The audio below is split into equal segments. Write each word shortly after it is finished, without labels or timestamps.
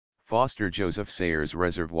Foster Joseph Sayers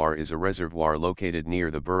Reservoir is a reservoir located near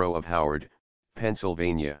the borough of Howard,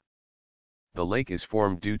 Pennsylvania. The lake is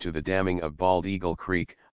formed due to the damming of Bald Eagle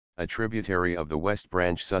Creek, a tributary of the West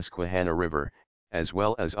Branch Susquehanna River, as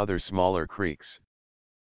well as other smaller creeks.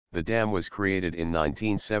 The dam was created in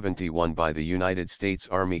 1971 by the United States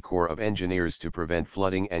Army Corps of Engineers to prevent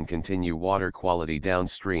flooding and continue water quality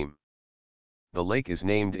downstream. The lake is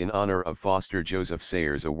named in honor of Foster Joseph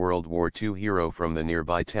Sayers, a World War II hero from the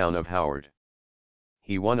nearby town of Howard.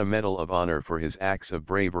 He won a Medal of Honor for his acts of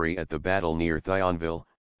bravery at the battle near Thionville,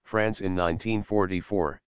 France in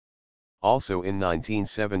 1944. Also in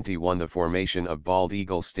 1971 the formation of Bald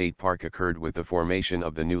Eagle State Park occurred with the formation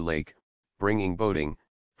of the new lake, bringing boating,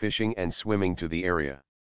 fishing and swimming to the area.